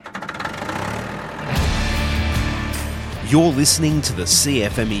You're listening to the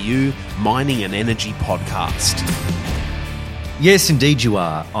CFMEU Mining and Energy Podcast. Yes, indeed you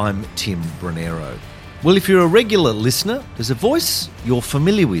are. I'm Tim Brunero. Well, if you're a regular listener, there's a voice you're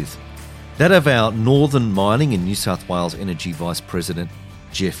familiar with. That of our Northern Mining and New South Wales Energy Vice President,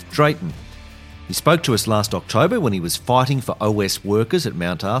 Jeff Drayton. He spoke to us last October when he was fighting for OS workers at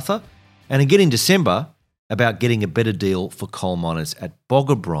Mount Arthur, and again in December about getting a better deal for coal miners at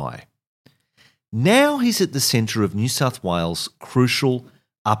Boggabri. Now he's at the centre of New South Wales' crucial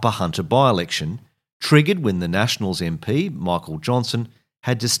Upper Hunter by-election, triggered when the Nationals MP, Michael Johnson,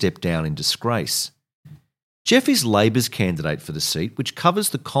 had to step down in disgrace. Jeff is Labor's candidate for the seat, which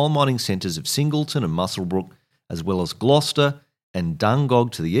covers the coal mining centres of Singleton and Muswellbrook, as well as Gloucester and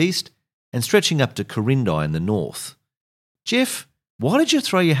Dungog to the east, and stretching up to Corindi in the north. Jeff, why did you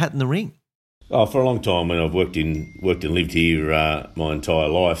throw your hat in the ring? Oh, for a long time, when I've worked and lived here my entire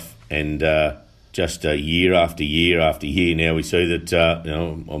life, and just year after year after year now, we see that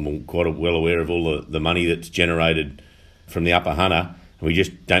I'm quite well aware of all the money that's generated from the Upper Hunter, and we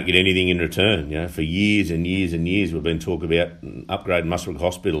just don't get anything in return. You know, for years and years and years, we've been talking about upgrading Muswellbrook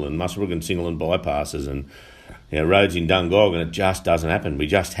Hospital and Muswellbrook and Singleton bypasses and roads in Dungog, and it just doesn't happen. We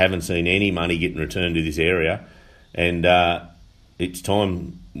just haven't seen any money get in return to this area, and it's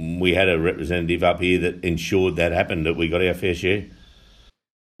time we had a representative up here that ensured that happened, that we got our fair share.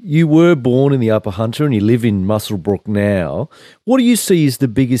 You were born in the Upper Hunter and you live in Muswellbrook now. What do you see as the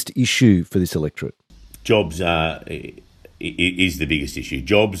biggest issue for this electorate? Jobs is the biggest issue.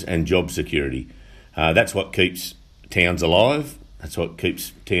 Jobs and job security. That's what keeps towns alive. That's what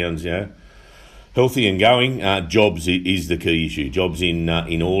keeps towns, healthy and going. Jobs is the key issue. Jobs in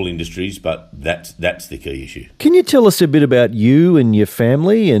all industries, but that's the key issue. Can you tell us a bit about you and your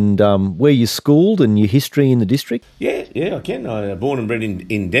family and where you schooled and your history in the district? Yeah, I can. I was born and bred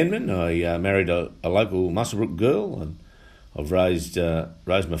in Denman. I married a local Muswellbrook girl, and I've raised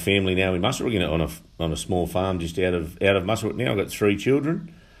my family now in Muswellbrook on a small farm just out of Muswellbrook now. I've got 3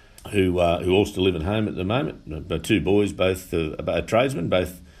 children who all still live at home at the moment. My 2 boys, both are tradesmen,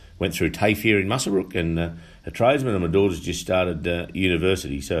 both went through TAFE here in Muswellbrook, and a tradesman, and my daughter's just started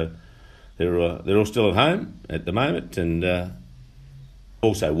university. So they're all still at home at the moment, and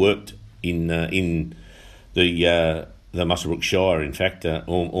also worked in the Muswellbrook Shire. In fact,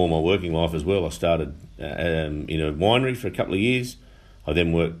 all my working life as well. I started in a winery for a couple of years. I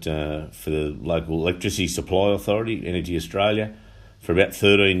then worked for the local electricity supply authority, Energy Australia, for about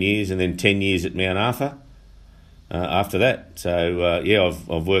 13 years, and then 10 years at Mount Arthur. After that, so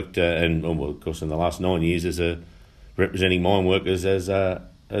I've worked, and of course in the last 9 years as representing mine workers as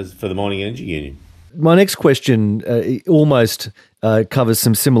for the Mining Energy Union. My next question almost covers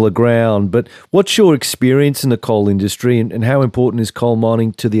some similar ground, but what's your experience in the coal industry, and how important is coal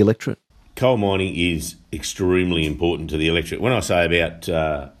mining to the electorate? Coal mining is extremely important to the electorate. When I say about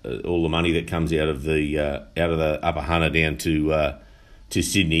all the money that comes out of the Upper Hunter down to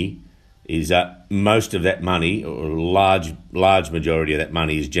Sydney, is that most of that money, or a large majority of that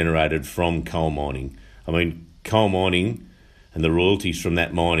money, is generated from coal mining. I mean, coal mining and the royalties from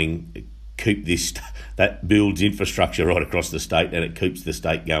that mining keep that builds infrastructure right across the state, and it keeps the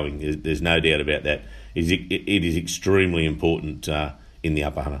state going. There's no doubt about that. It is extremely important in the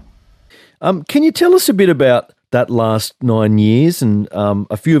Upper Hunter. Can you tell us a bit about that last 9 years and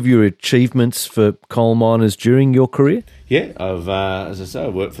a few of your achievements for coal miners during your career? Yeah, as I say, I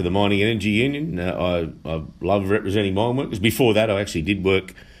worked for the Mining Energy Union. I love representing mine workers. Before that, I actually did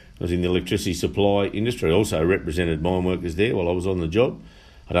work. I was in the electricity supply industry. I also represented mine workers there while I was on the job.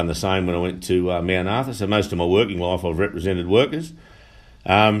 I'd done the same when I went to Mount Arthur. So most of my working life, I've represented workers.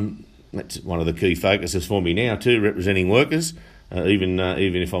 That's one of the key focuses for me now too, representing workers. Even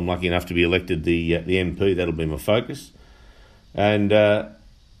if I'm lucky enough to be elected the MP, that'll be my focus. And the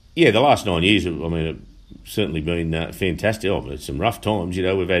last 9 years, I mean, it's certainly been fantastic. I've had some rough times.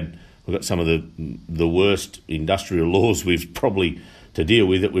 We've got some of the worst industrial laws we've probably to deal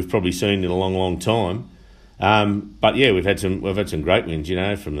with that we've probably seen in a long time. But yeah, we've had some great wins.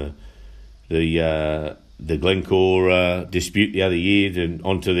 From the Glencore dispute the other year, and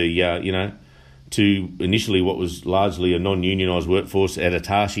onto the to initially what was largely a non-unionised workforce at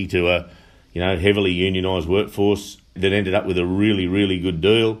Atashi to a heavily unionised workforce that ended up with a really, really good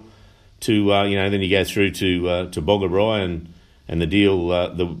deal to then you go through to Boggabri and the deal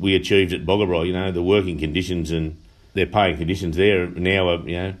that we achieved at Boggabri. The working conditions and their paying conditions there now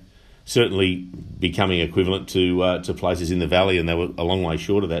are certainly becoming equivalent to places in the valley, and they were a long way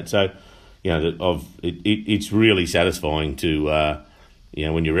short of that. So it's really satisfying to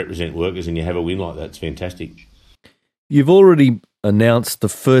when you represent workers and you have a win like that. It's fantastic. You've already announced the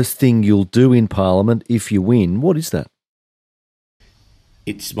first thing you'll do in Parliament if you win. What is that?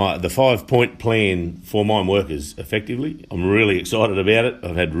 it's the 5-point plan for mine workers, effectively. I'm really excited about it.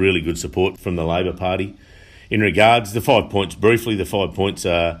 I've had really good support from the Labor Party. In regards, the 5 points, briefly, the 5 points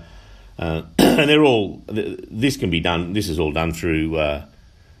are, and they're all, this can be done, this is all done through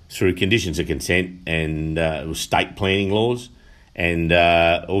conditions of consent and state planning laws, and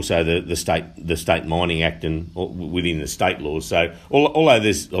also the state Mining Act and within the state laws. So although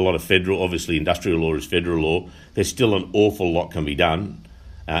there's a lot of federal, obviously industrial law is federal law, there's still an awful lot can be done,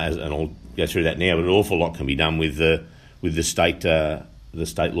 and I'll go through that now. But an awful lot can be done with the state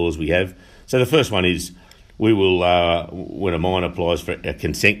laws we have. So the first one is we will, when a mine applies for a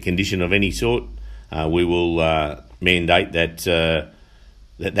consent condition of any sort, we will mandate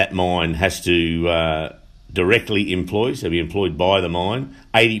that mine has to directly employ, so be employed by the mine.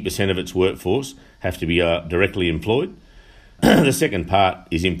 80% of its workforce have to be directly employed. The second part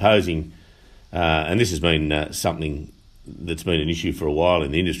is imposing, and this has been something that's been an issue for a while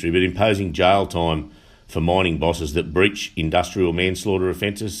in the industry, but imposing jail time for mining bosses that breach industrial manslaughter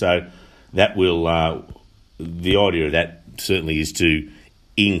offences. So that will, the idea of that certainly is to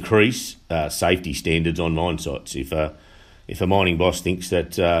increase safety standards on mine sites. If a mining boss thinks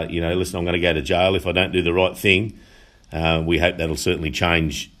that, listen, I'm going to go to jail if I don't do the right thing, we hope that'll certainly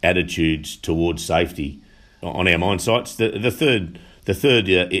change attitudes towards safety on our mine sites. The third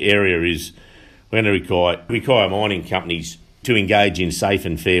area is we're going to require mining companies to engage in safe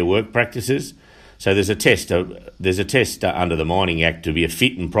and fair work practices. So there's a test under the Mining Act to be a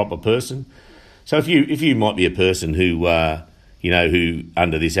fit and proper person. So if you might be a person who under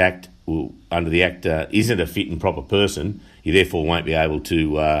the act isn't a fit and proper person, you therefore won't be able to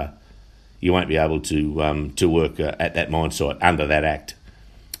work at that mine site under that act.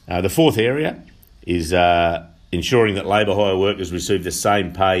 The fourth area is ensuring that labour hire workers receive the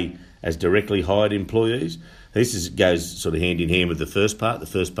same pay as directly hired employees. This goes sort of hand in hand with the first part. The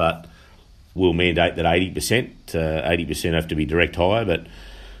first part will mandate that 80% have to be direct hire, but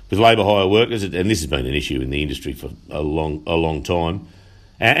with labour hire workers, and this has been an issue in the industry for a long time,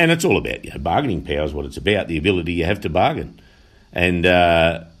 and it's all about bargaining power is what it's about, the ability you have to bargain. And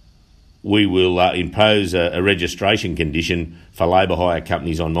we will impose a registration condition for labour hire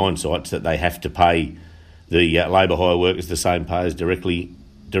companies on mine sites that they have to pay the labour hire workers the same pay as directly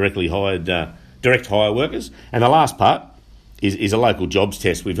hired direct hire workers. And the last part is a local jobs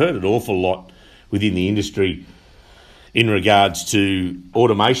test. We've heard an awful lot within the industry in regards to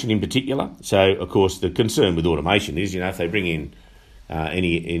automation in particular. So, of course, the concern with automation is, if they bring in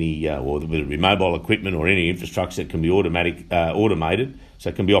any whether it be mobile equipment or any infrastructure that can be automated, so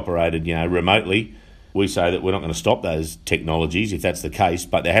it can be operated, remotely, we say that we're not going to stop those technologies if that's the case,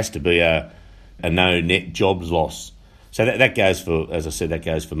 but there has to be a no net jobs loss. So that goes for, as I said, that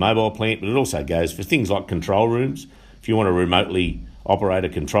goes for mobile plant, but it also goes for things like control rooms. If you want to remotely operate a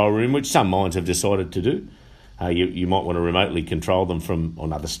control room, which some mines have decided to do, you might want to remotely control them from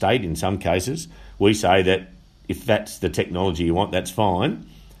another state in some cases. We say that if that's the technology you want, that's fine,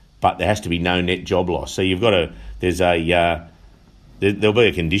 but there has to be no net job loss. So there'll be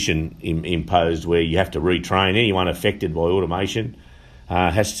a condition imposed where you have to retrain anyone affected by automation,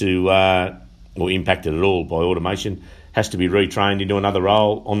 or impacted at all by automation, has to be retrained into another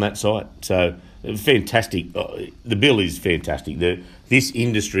role on that site. So fantastic. The bill is fantastic. This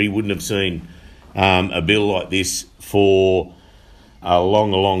industry wouldn't have seen a bill like this for a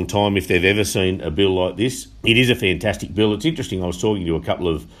long time if they've ever seen a bill like this. It is a fantastic bill. It's interesting, I was talking to a couple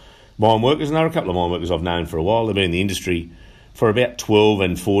of mine workers, and there are a couple of mine workers I've known for a while. They've been in the industry for about 12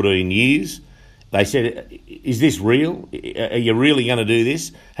 and 14 years. They said, is this real? Are you really going to do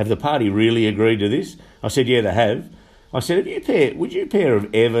this? Have the party really agreed to this? I said, yeah, they have. I said, would you pair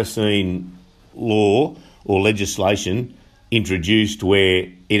have ever seen law or legislation introduced where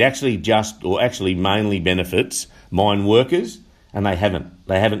it actually mainly benefits mine workers? And they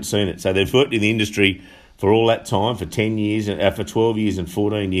haven't seen it. So they've worked in the industry for all that time, for 10 years, for 12 years and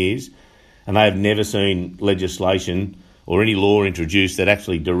 14 years, and they have never seen legislation or any law introduced that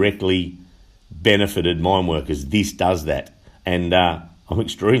actually directly benefited mine workers. This does that. And I'm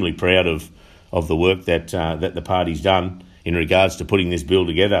extremely proud of the work that the party's done in regards to putting this bill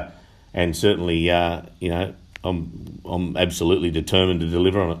together. And certainly, I'm absolutely determined to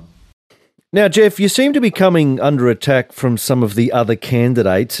deliver on it. Now, Jeff, you seem to be coming under attack from some of the other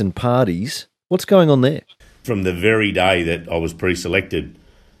candidates and parties. What's going on there? From the very day that I was pre-selected,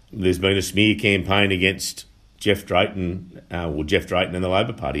 there's been a smear campaign against Jeff Drayton and the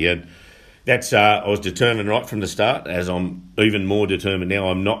Labor Party. And that's I was determined right from the start, as I'm even more determined now.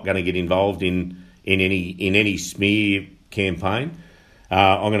 I'm not going to get involved in any smear campaign.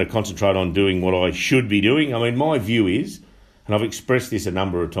 I'm going to concentrate on doing what I should be doing. I mean, my view is and I've expressed this a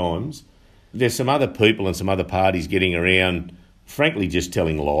number of times, there's some other people and some other parties getting around, frankly, just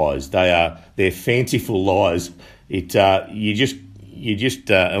telling lies. They're fanciful lies. You just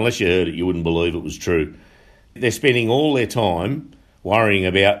unless you heard it, you wouldn't believe it was true. They're spending all their time worrying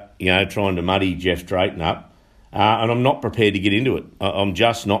about, trying to muddy Jeff Drayton up, and I'm not prepared to get into it. I'm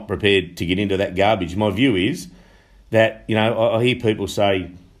just not prepared to get into that garbage. My view is that, I hear people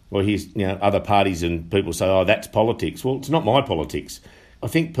say, or hear other parties and people say, oh, that's politics. Well, it's not my politics. I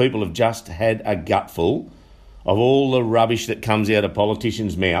think people have just had a gutful of all the rubbish that comes out of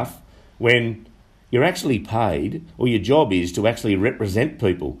politicians' mouth when you're actually paid, or your job is to actually represent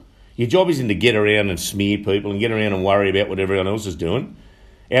people. Your job isn't to get around and smear people and get around and worry about what everyone else is doing.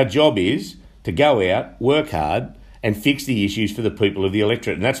 Our job is to go out, work hard, and fix the issues for the people of the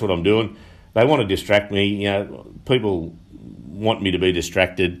electorate, and that's what I'm doing. They want to distract me. People want me to be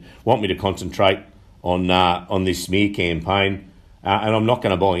distracted, want me to concentrate on this smear campaign. And I'm not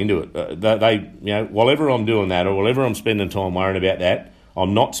going to buy into it. Whatever I'm doing that, or whatever I'm spending time worrying about that,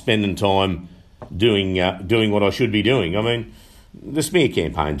 I'm not spending time doing what I should be doing. I mean, the smear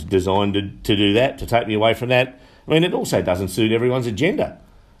campaign's designed to do that, to take me away from that. I mean, it also doesn't suit everyone's agenda.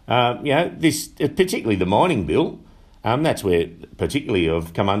 This, particularly the mining bill, that's where particularly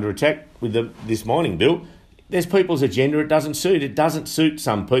I've come under attack with this mining bill. There's people's agenda it doesn't suit. It doesn't suit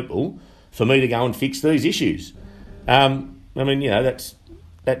some people for me to go and fix these issues. That's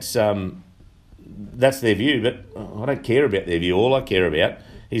their view, but I don't care about their view. All I care about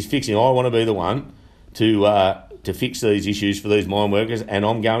is fixing. I want to be the one to fix these issues for these mine workers, and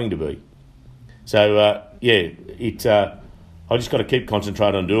I'm going to be. So I just got to keep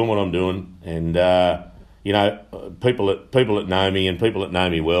concentrating on doing what I'm doing, and people that know me and people that know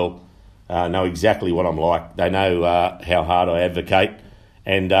me well know exactly what I'm like. They know how hard I advocate,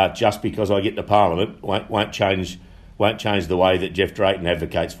 and just because I get to Parliament won't change the way that Jeff Drayton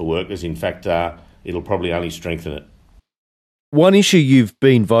advocates for workers. In fact, it'll probably only strengthen it. One issue you've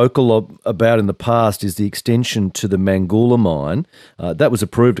been vocal about in the past is the extension to the Mangoola mine. That was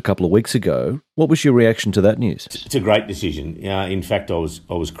approved a couple of weeks ago. What was your reaction to that news? It's a great decision. In fact, I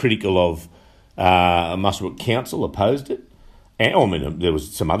was critical of Muswellbrook Council opposed it. And, there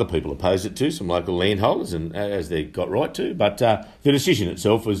was some other people opposed it too, some local landholders, and as they got right to. But the decision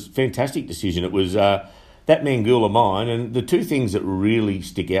itself was a fantastic decision. It was that Mangoola mine, and the two things that really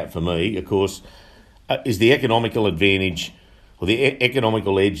stick out for me, of course, is the economical advantage or the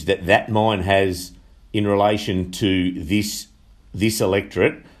economical edge that mine has in relation to this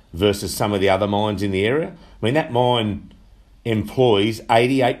electorate versus some of the other mines in the area. I mean, that mine employs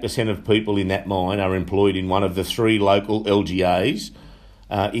 88% of people in that mine are employed in one of the three local LGAs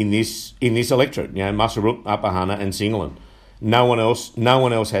in this electorate. Muswellbrook, Upper Hunter, and Singleton. No one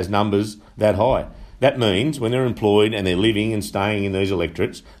else has numbers that high. That means when they're employed and they're living and staying in these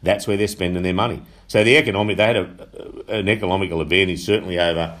electorates, that's where they're spending their money. So they had an economical advantage certainly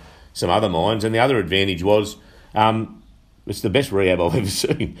over some other mines, and the other advantage was it's the best rehab I've ever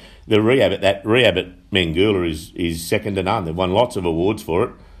seen. The rehab at Mangoola is second to none. They've won lots of awards for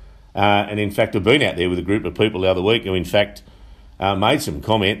it, and in fact I've been out there with a group of people the other week who in fact made some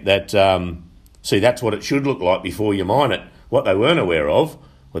comment that that's what it should look like before you mine it. What they weren't aware of,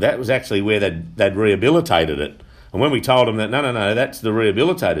 well, that was actually where they'd rehabilitated it. And when we told them that, no, that's the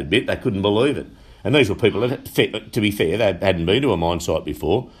rehabilitated bit, they couldn't believe it. And these were people that, to be fair, they hadn't been to a mine site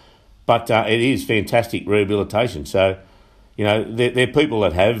before. But it is fantastic rehabilitation. So, they're people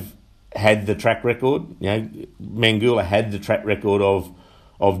that have had the track record. Mangoola had the track record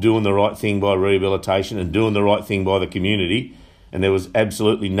of doing the right thing by rehabilitation and doing the right thing by the community. And there was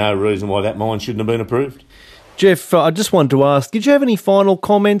absolutely no reason why that mine shouldn't have been approved. Jeff, I just wanted to ask, did you have any final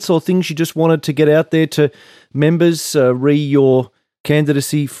comments or things you just wanted to get out there to members re your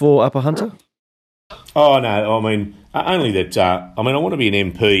candidacy for Upper Hunter? Oh, no, I mean, only that, I want to be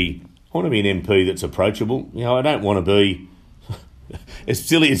an MP. I want to be an MP that's approachable. I don't want to be, as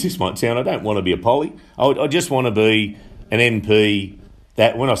silly as this might sound, I don't want to be a polly. I just want to be an MP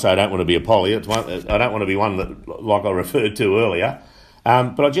that, when I say I don't want to be a polly, I don't want to be one that, like I referred to earlier,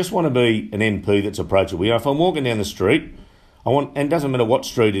 but I just want to be an MP that's approachable. If I'm walking down the street, and it doesn't matter what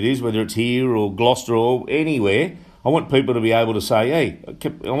street it is, whether it's here or Gloucester or anywhere, I want people to be able to say, hey,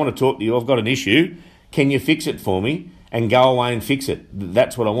 I want to talk to you, I've got an issue, can you fix it for me? And go away and fix it.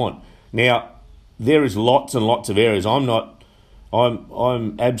 That's what I want. Now, there is lots and lots of areas.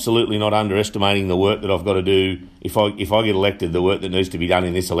 I'm absolutely not underestimating the work that I've got to do if I get elected, the work that needs to be done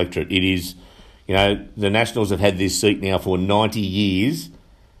in this electorate. It is, the Nationals have had this seat now for 90 years,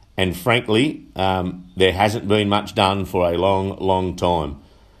 and frankly, there hasn't been much done for a long, long time.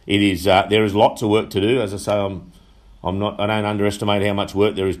 It is there is lots of work to do. As I say, I don't underestimate how much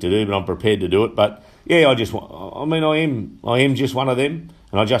work there is to do, but I'm prepared to do it. But yeah, I am just one of them,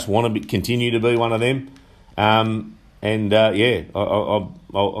 and I just want to continue to be one of them. I'm going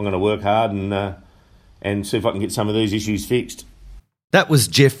to work hard and see if I can get some of these issues fixed. That was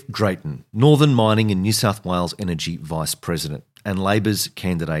Jeff Drayton, Northern Mining and New South Wales Energy Vice President and Labor's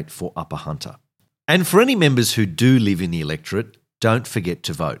candidate for Upper Hunter. And for any members who do live in the electorate, don't forget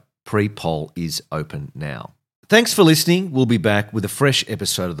to vote. Pre-poll is open now. Thanks for listening. We'll be back with a fresh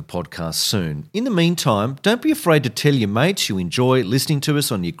episode of the podcast soon. In the meantime, don't be afraid to tell your mates you enjoy listening to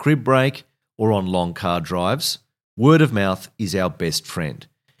us on your crib break or on long car drives. Word of mouth is our best friend.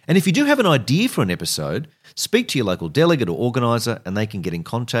 And if you do have an idea for an episode, speak to your local delegate or organiser and they can get in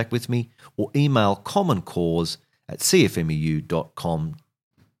contact with me, or email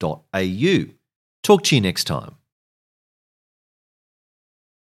commoncause@cfmeu.com.au. Talk to you next time.